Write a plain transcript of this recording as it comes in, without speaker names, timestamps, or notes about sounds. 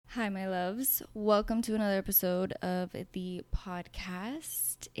Hi, my loves. Welcome to another episode of the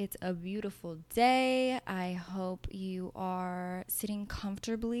podcast. It's a beautiful day. I hope you are sitting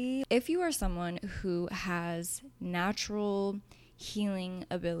comfortably. If you are someone who has natural healing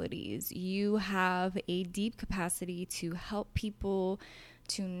abilities, you have a deep capacity to help people,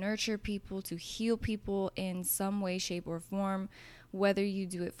 to nurture people, to heal people in some way, shape, or form, whether you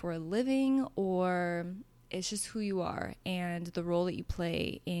do it for a living or it's just who you are and the role that you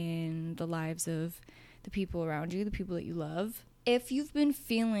play in the lives of the people around you, the people that you love. If you've been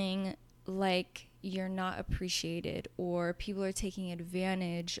feeling like you're not appreciated or people are taking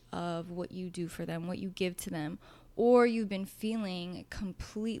advantage of what you do for them, what you give to them, or you've been feeling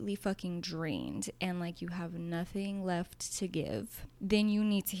completely fucking drained and like you have nothing left to give, then you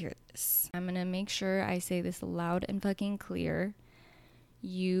need to hear this. I'm gonna make sure I say this loud and fucking clear.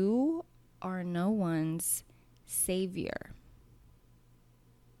 You are no one's savior.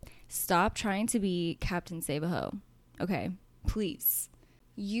 Stop trying to be Captain Save-A-Ho. Okay, please.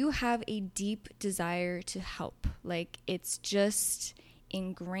 You have a deep desire to help. Like, it's just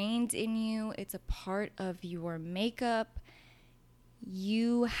ingrained in you. It's a part of your makeup.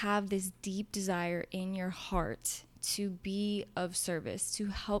 You have this deep desire in your heart to be of service, to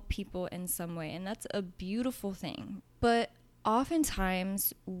help people in some way. And that's a beautiful thing. But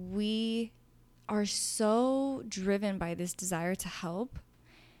oftentimes we are so driven by this desire to help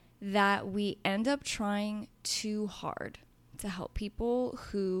that we end up trying too hard to help people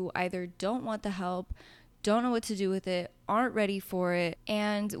who either don't want the help, don't know what to do with it, aren't ready for it,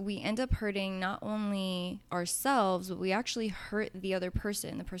 and we end up hurting not only ourselves, but we actually hurt the other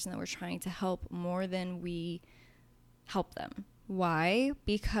person, the person that we're trying to help, more than we help them. Why?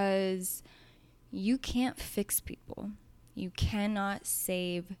 Because you can't fix people. You cannot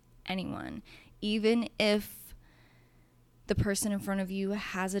save anyone. Even if the person in front of you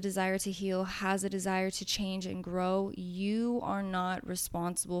has a desire to heal, has a desire to change and grow, you are not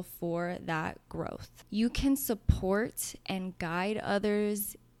responsible for that growth. You can support and guide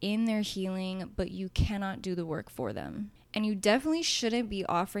others in their healing, but you cannot do the work for them. And you definitely shouldn't be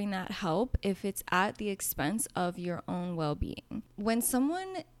offering that help if it's at the expense of your own well-being. When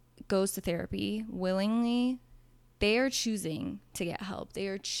someone goes to therapy willingly, they are choosing to get help. They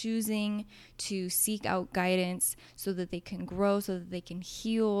are choosing to seek out guidance so that they can grow, so that they can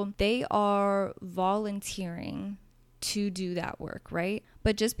heal. They are volunteering to do that work, right?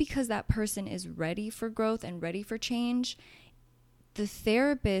 But just because that person is ready for growth and ready for change, the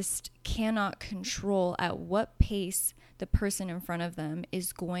therapist cannot control at what pace the person in front of them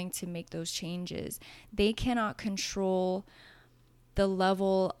is going to make those changes. They cannot control the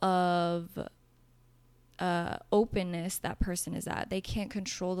level of openness that person is at. They can't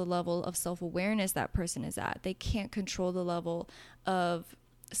control the level of self-awareness that person is at. They can't control the level of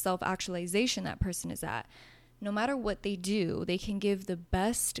self-actualization that person is at. No matter what they do, they can give the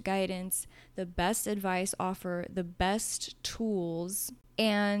best guidance, the best advice, offer the best tools,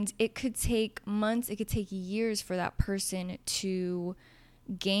 and it could take months, it could take years for that person to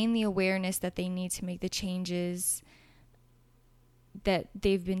gain the awareness that they need to make the changes that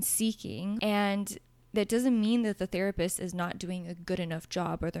they've been seeking. And that doesn't mean that the therapist is not doing a good enough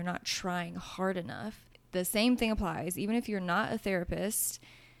job or they're not trying hard enough. The same thing applies. Even if you're not a therapist,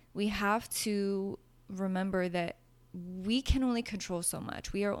 we have to remember that we can only control so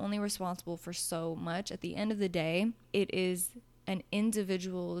much. We are only responsible for so much. At the end of the day, it is an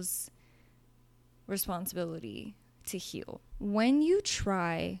individual's responsibility to heal. When you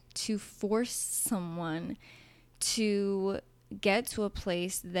try to force someone to get to a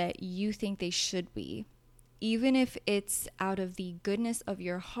place that you think they should be, even if it's out of the goodness of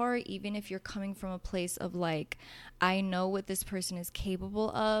your heart, even if you're coming from a place of like, I know what this person is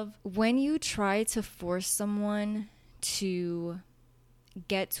capable of, when you try to force someone to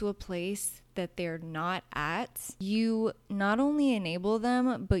get to a place that they're not at, you not only enable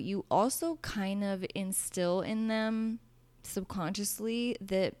them, but you also kind of instill in them subconsciously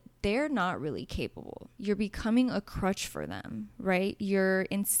that they're not really capable. You're becoming a crutch for them, right? You're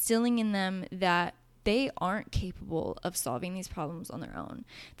instilling in them that they aren't capable of solving these problems on their own.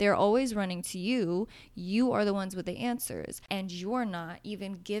 They're always running to you. You are the ones with the answers, and you're not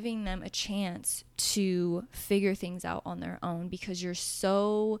even giving them a chance to figure things out on their own because you're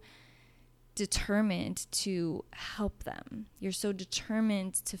so determined to help them. You're so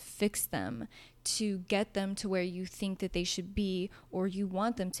determined to fix them, to get them to where you think that they should be or you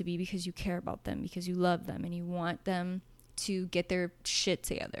want them to be because you care about them, because you love them and you want them to get their shit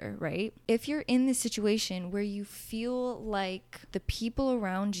together, right? If you're in this situation where you feel like the people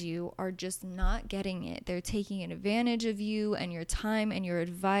around you are just not getting it, they're taking advantage of you and your time and your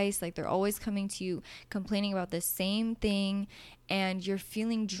advice, like they're always coming to you complaining about the same thing, and you're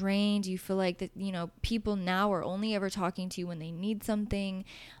feeling drained, you feel like that, you know, people now are only ever talking to you when they need something,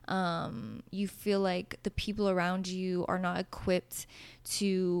 you feel like the people around you are not equipped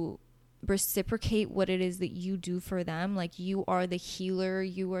to reciprocate what it is that you do for them. Like, you are the healer,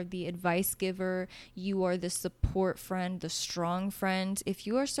 you are the advice giver, you are the support friend, the strong friend. If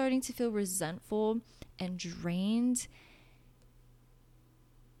you are starting to feel resentful and drained,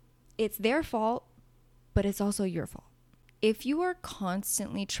 it's their fault, but it's also your fault. If you are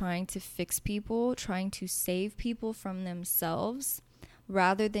constantly trying to fix people, trying to save people from themselves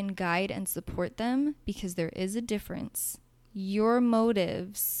rather than guide and support them, because there is a difference, your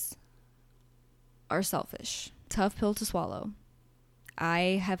motives are selfish. Tough pill to swallow.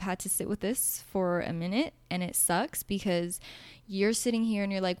 I have had to sit with this for a minute, and it sucks because you're sitting here and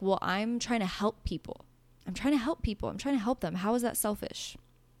you're like, well, I'm trying to help people. I'm trying to help people. I'm trying to help them. How is that selfish?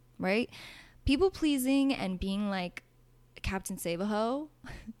 Right? People pleasing and being like Captain Save-A-Ho,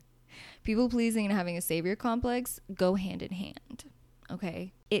 people pleasing and having a savior complex go hand in hand.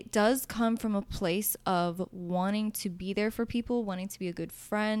 Okay, it does come from a place of wanting to be there for people, wanting to be a good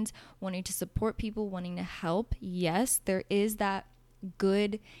friend, wanting to support people, wanting to help. Yes, there is that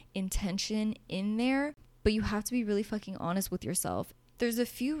good intention in there, but you have to be really fucking honest with yourself. There's a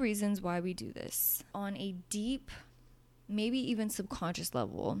few reasons why we do this. On a deep, maybe even subconscious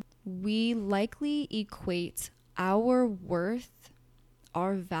level, we likely equate our worth,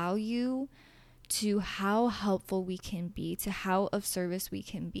 our value, to how helpful we can be, to how of service we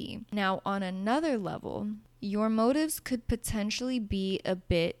can be. Now, on another level, your motives could potentially be a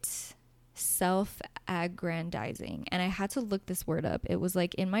bit self-aggrandizing. And I had to look this word up. It was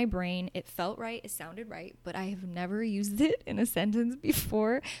like in my brain, it felt right, it sounded right, but I have never used it in a sentence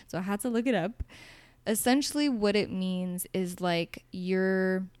before, so I had to look it up. Essentially, what it means is like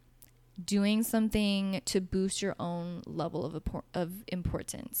you're doing something to boost your own level of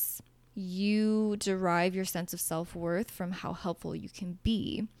importance. You derive your sense of self-worth from how helpful you can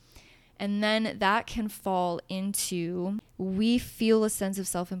be. And then that can fall into, we feel a sense of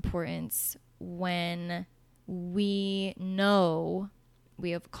self-importance when we know,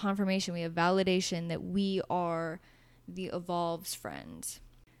 we have confirmation, we have validation that we are the evolved's friend.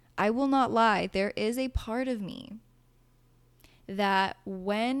 I will not lie, there is a part of me that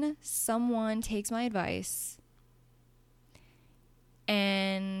when someone takes my advice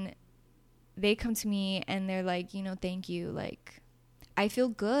and they come to me and they're like, you know, thank you, like, I feel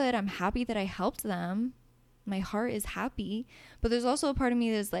good. I'm happy that I helped them. My heart is happy. But there's also a part of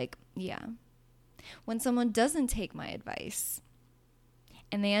me that's like, yeah, when someone doesn't take my advice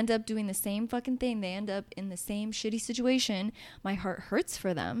and they end up doing the same fucking thing, they end up in the same shitty situation, my heart hurts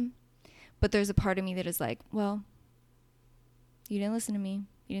for them. But there's a part of me that is like, well, you didn't listen to me.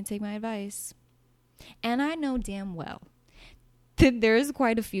 You didn't take my advice. And I know damn well there is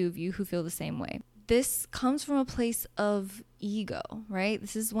quite a few of you who feel the same way. This comes from a place of ego, right?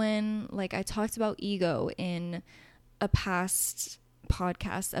 This is when, like, I talked about ego in a past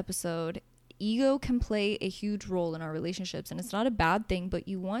podcast episode. Ego can play a huge role in our relationships, and it's not a bad thing, but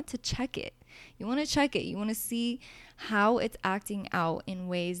you want to check it. You want to check it. You want to see how it's acting out in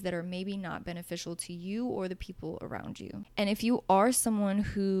ways that are maybe not beneficial to you or the people around you. And if you are someone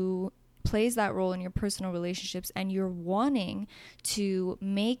who plays that role in your personal relationships and you're wanting to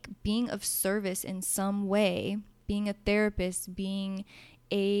make being of service in some way, being a therapist, being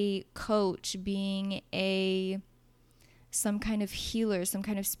a coach, being some kind of healer, some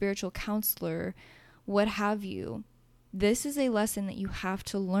kind of spiritual counselor, what have you, this is a lesson that you have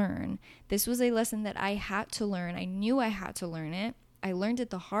to learn. This was a lesson that I had to learn. I knew I had to learn it. I learned it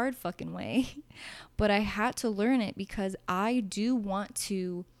the hard fucking way, but I had to learn it because I do want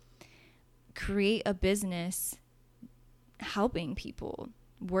to create a business helping people,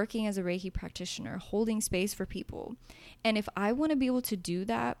 working as a Reiki practitioner, holding space for people. And if I want to be able to do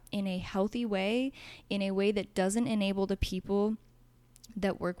that in a healthy way, in a way that doesn't enable the people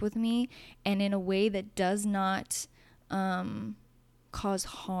that work with me, and in a way that does not cause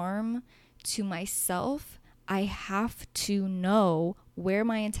harm to myself, I have to know where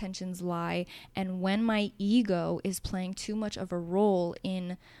my intentions lie and when my ego is playing too much of a role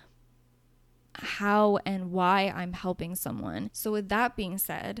in how and why I'm helping someone. So with that being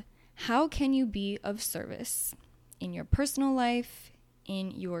said, how can you be of service in your personal life,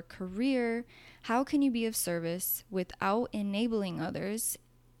 in your career? How can you be of service without enabling others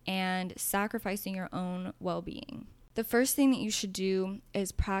and sacrificing your own well-being? The first thing that you should do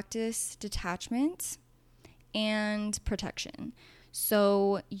is practice detachment and protection.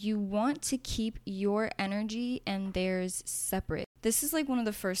 So you want to keep your energy and theirs separate. This is like one of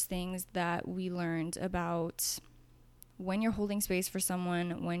the first things that we learned about when you're holding space for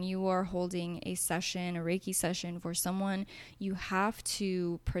someone, when you are holding a session, a Reiki session for someone, you have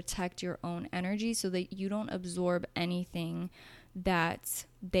to protect your own energy so that you don't absorb anything that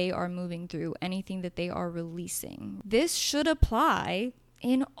they are moving through, anything that they are releasing. This should apply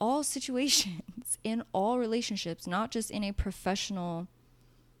in all situations, in all relationships, not just in a professional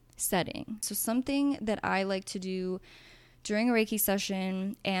setting. So something that I like to do during a Reiki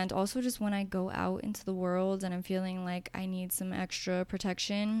session, and also just when I go out into the world and I'm feeling like I need some extra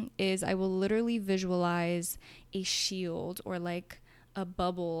protection, is I will literally visualize a shield or like a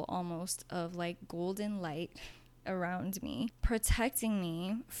bubble almost of like golden light around me, protecting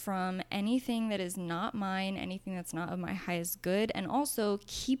me from anything that is not mine, anything that's not of my highest good, and also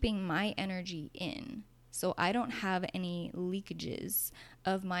keeping my energy in. So I don't have any leakages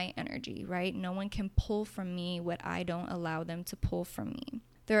of my energy, right? No one can pull from me what I don't allow them to pull from me.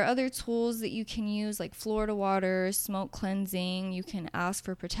 There are other tools that you can use like Florida water, smoke cleansing. You can ask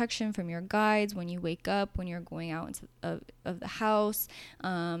for protection from your guides when you wake up, when you're going out into of the house.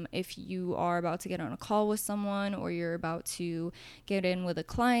 If you are about to get on a call with someone or you're about to get in with a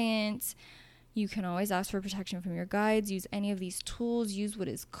client, you can always ask for protection from your guides. Use any of these tools. Use what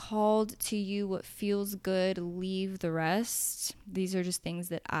is called to you, what feels good. Leave the rest. These are just things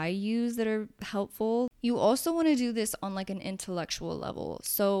that I use that are helpful. You also want to do this on like an intellectual level.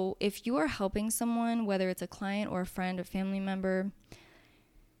 So if you are helping someone, whether it's a client or a friend or family member,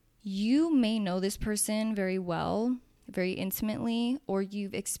 you may know this person very well, very intimately, or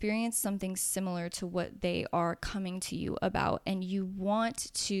you've experienced something similar to what they are coming to you about, and you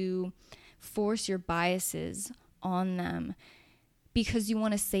want to force your biases on them because you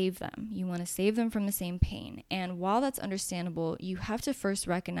want to save them. You want to save them from the same pain. And while that's understandable, you have to first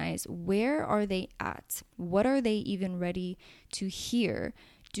recognize, where are they at? What are they even ready to hear?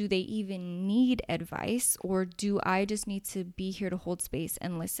 Do they even need advice, or do I just need to be here to hold space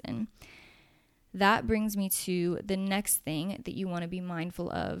and listen? That brings me to the next thing that you want to be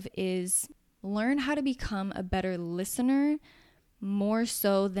mindful of is learn how to become a better listener, more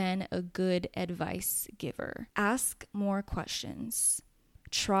so than a good advice giver. Ask more questions.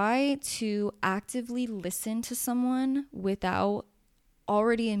 Try to actively listen to someone without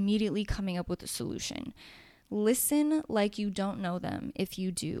already immediately coming up with a solution. Listen like you don't know them if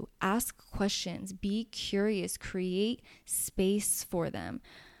you do. Ask questions. Be curious. Create space for them.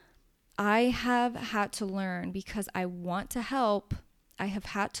 I have had to learn, because I want to help, I have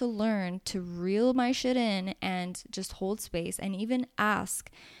had to learn to reel my shit in and just hold space and even ask,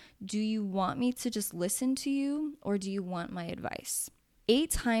 do you want me to just listen to you, or do you want my advice? 8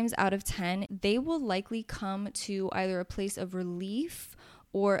 times out of 10, they will likely come to either a place of relief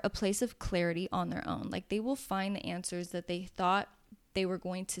or a place of clarity on their own. Like they will find the answers that they thought they were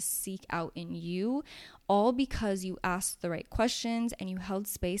going to seek out in you, all because you asked the right questions and you held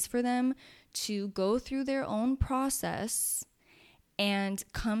space for them to go through their own process and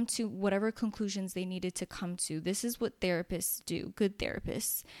come to whatever conclusions they needed to come to. This is what therapists do, good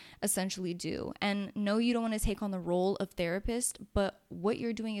therapists essentially do. And no, you don't want to take on the role of therapist, but what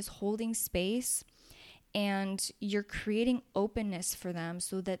you're doing is holding space and you're creating openness for them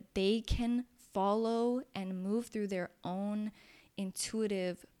so that they can follow and move through their own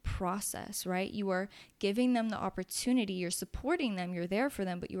intuitive process, right? You are giving them the opportunity, you're supporting them, you're there for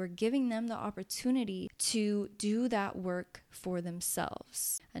them, but you are giving them the opportunity to do that work for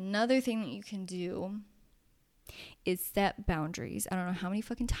themselves. Another thing that you can do is set boundaries. I don't know how many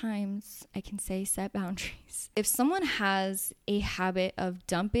fucking times I can say set boundaries. If someone has a habit of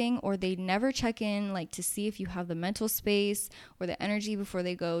dumping, or they never check in like to see if you have the mental space or the energy before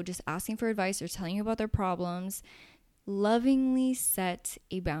they go, just asking for advice or telling you about their problems, lovingly set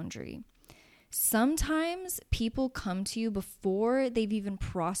a boundary. Sometimes people come to you before they've even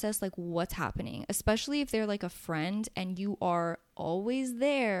processed like what's happening, especially if they're like a friend and you are always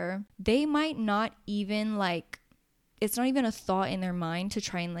there. They might not even like, it's not even a thought in their mind to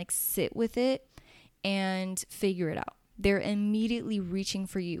try and like sit with it and figure it out. They're immediately reaching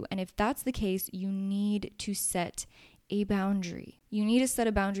for you. And if that's the case, you need to set a boundary. You need to set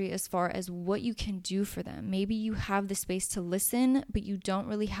a boundary as far as what you can do for them. Maybe you have the space to listen, but you don't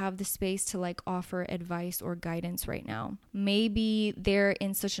really have the space to like offer advice or guidance right now. Maybe they're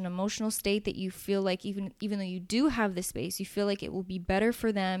in such an emotional state that you feel like even though you do have the space, you feel like it will be better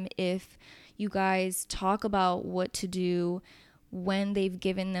for them if you guys talk about what to do when they've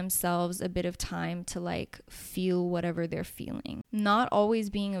given themselves a bit of time to like feel whatever they're feeling. Not always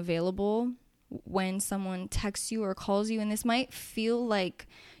being available when someone texts you or calls you, and this might feel like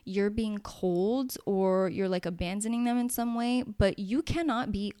you're being cold or you're like abandoning them in some way, but you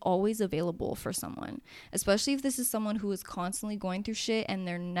cannot be always available for someone, especially if this is someone who is constantly going through shit and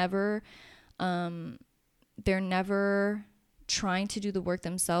they're never trying to do the work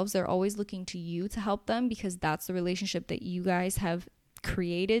themselves. They're always looking to you to help them because that's the relationship that you guys have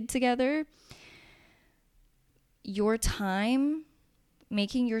created together. Your time,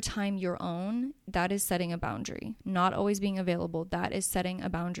 making your time your own, that is setting a boundary. Not always being available, that is setting a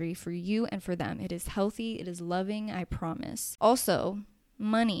boundary for you and for them. It is healthy, it is loving, I promise. Also,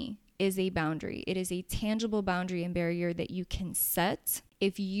 money is a boundary. It is a tangible boundary and barrier that you can set.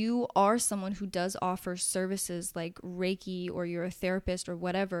 If you are someone who does offer services like Reiki, or you're a therapist or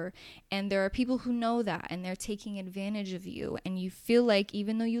whatever, and there are people who know that and they're taking advantage of you, and you feel like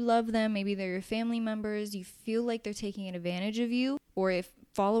even though you love them, maybe they're your family members, you feel like they're taking advantage of you, or if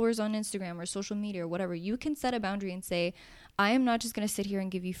followers on Instagram or social media or whatever, you can set a boundary and say, I am not just going to sit here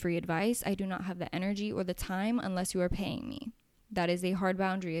and give you free advice. I do not have the energy or the time unless you are paying me. That is a hard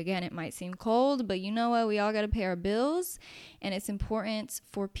boundary. Again, it might seem cold, but you know what? We all got to pay our bills, and it's important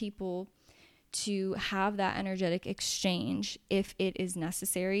for people to have that energetic exchange if it is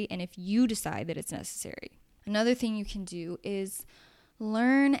necessary and if you decide that it's necessary. Another thing you can do is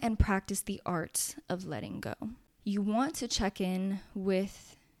learn and practice the art of letting go. You want to check in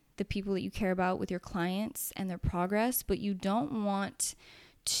with the people that you care about, with your clients and their progress, but you don't want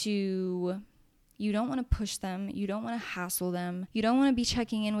to push them. You don't want to hassle them. You don't want to be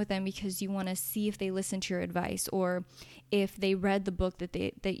checking in with them because you want to see if they listen to your advice, or if they read the book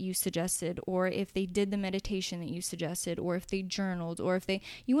that you suggested, or if they did the meditation that you suggested, or if they journaled, or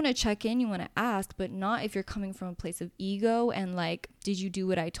you want to check in, you want to ask, but not if you're coming from a place of ego and like, did you do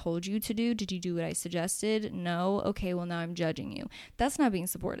what I told you to do? Did you do what I suggested? No. Okay, well now I'm judging you. That's not being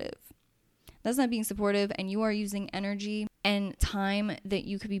supportive. That's not being supportive, and you are using energy and time that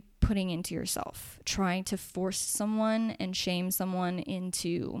you could be putting into yourself, trying to force someone and shame someone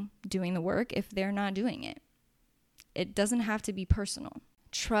into doing the work if they're not doing it. It doesn't have to be personal.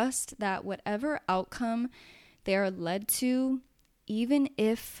 Trust that whatever outcome they are led to, even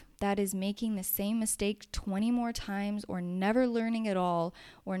if that is making the same mistake 20 more times, or never learning at all,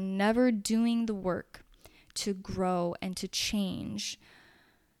 or never doing the work to grow and to change,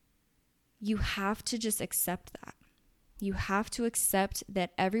 you have to just accept that. You have to accept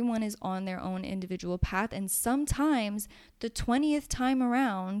that everyone is on their own individual path, and sometimes the 20th time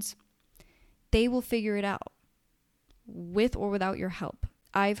around, they will figure it out with or without your help.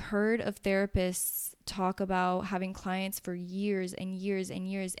 I've heard of therapists talk about having clients for years and years and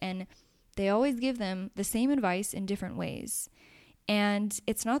years, and they always give them the same advice in different ways. And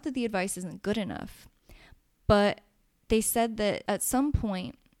it's not that the advice isn't good enough, but they said that at some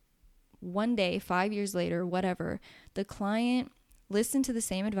point, one day, 5 years later, whatever, the client listened to the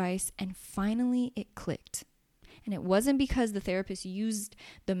same advice and finally it clicked. And it wasn't because the therapist used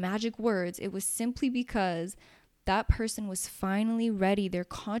the magic words. It was simply because that person was finally ready. Their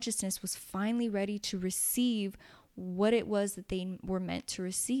consciousness was finally ready to receive what it was that they were meant to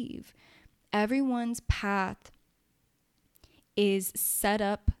receive. Everyone's path is set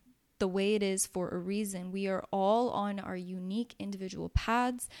up the way it is for a reason. We are all on our unique individual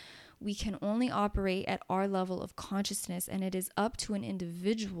paths. We can only operate at our level of consciousness, and it is up to an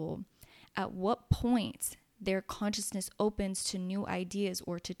individual at what point their consciousness opens to new ideas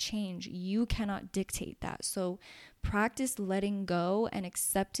or to change. You cannot dictate that. So practice letting go and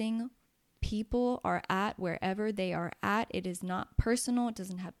accepting people are at wherever they are at. It is not personal. It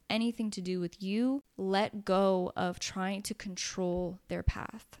doesn't have anything to do with you. Let go of trying to control their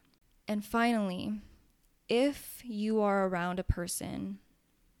path. And finally, if you are around a person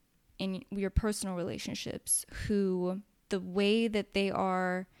in your personal relationships who the way that they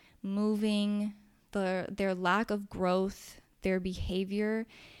are moving, their lack of growth, their behavior,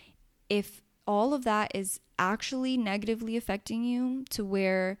 if all of that is actually negatively affecting you to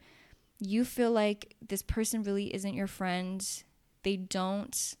where you feel like this person really isn't your friend, they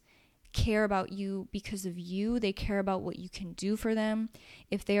don't care about you because of you, they care about what you can do for them.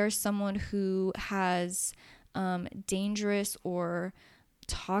 If they are someone who has dangerous or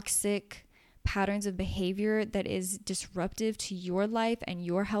toxic patterns of behavior that is disruptive to your life and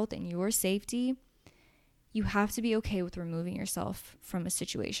your health and your safety, you have to be okay with removing yourself from a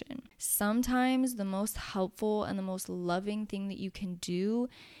situation. Sometimes the most helpful and the most loving thing that you can do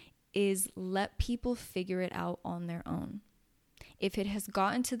is let people figure it out on their own. If it has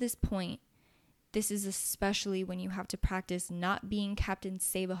gotten to this point This is especially when you have to practice not being Captain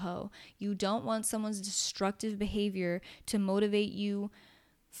Save-A-Ho. You don't want someone's destructive behavior to motivate you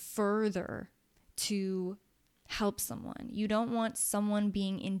further to help someone. You don't want someone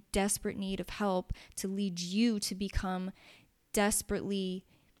being in desperate need of help to lead you to become desperately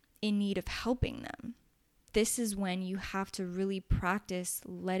in need of helping them. This is when you have to really practice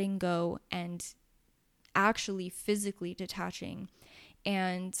letting go and actually physically detaching.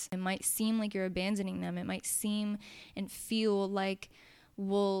 And it might seem like you're abandoning them. It might seem and feel like,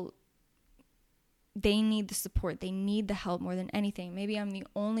 well, they need the support. They need the help more than anything. Maybe I'm the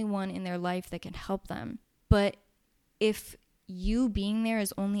only one in their life that can help them. But if you being there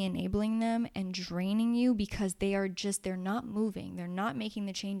is only enabling them and draining you because they're not moving, they're not making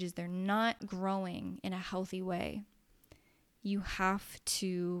the changes, they're not growing in a healthy way, you have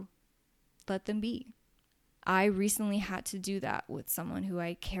to let them be. I recently had to do that with someone who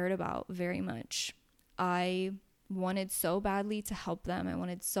I cared about very much. I wanted so badly to help them. I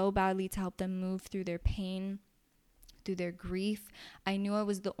wanted so badly to help them move through their pain, through their grief. I knew I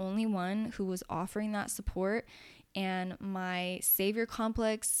was the only one who was offering that support, and my savior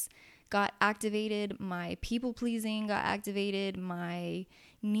complex got activated, my people pleasing got activated, my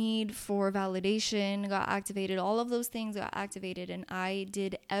need for validation got activated, all of those things got activated, and I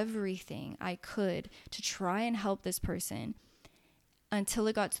did everything I could to try and help this person until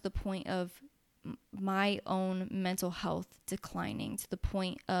it got to the point of my own mental health declining, to the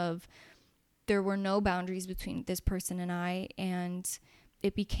point of there were no boundaries between this person and I, and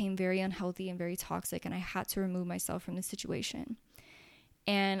it became very unhealthy and very toxic, and I had to remove myself from the situation.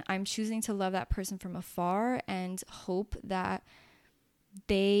 And I'm choosing to love that person from afar and hope that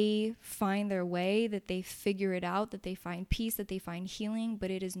they find their way, that they figure it out, that they find peace, that they find healing,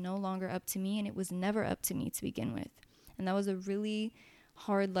 but it is no longer up to me, and it was never up to me to begin with. And that was a really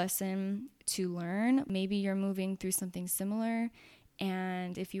hard lesson to learn. Maybe you're moving through something similar,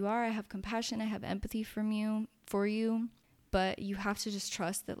 and if you are, I have compassion, I have empathy for you, but you have to just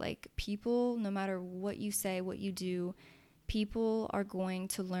trust that, like, people, no matter what you say, what you do, people are going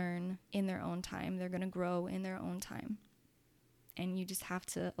to learn in their own time. They're going to grow in their own time. And you just have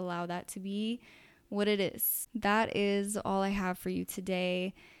to allow that to be what it is. That is all I have for you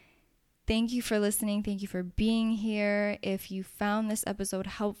today. Thank you for listening. Thank you for being here. If you found this episode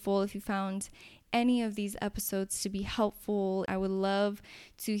helpful, if you found any of these episodes to be helpful, I would love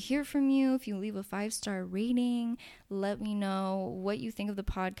to hear from you. If you leave a 5-star rating, let me know what you think of the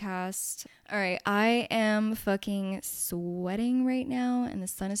podcast. All right, I am fucking sweating right now, and the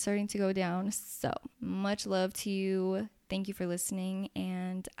sun is starting to go down. So much love to you. Thank you for listening,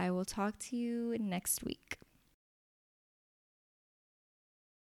 and I will talk to you next week.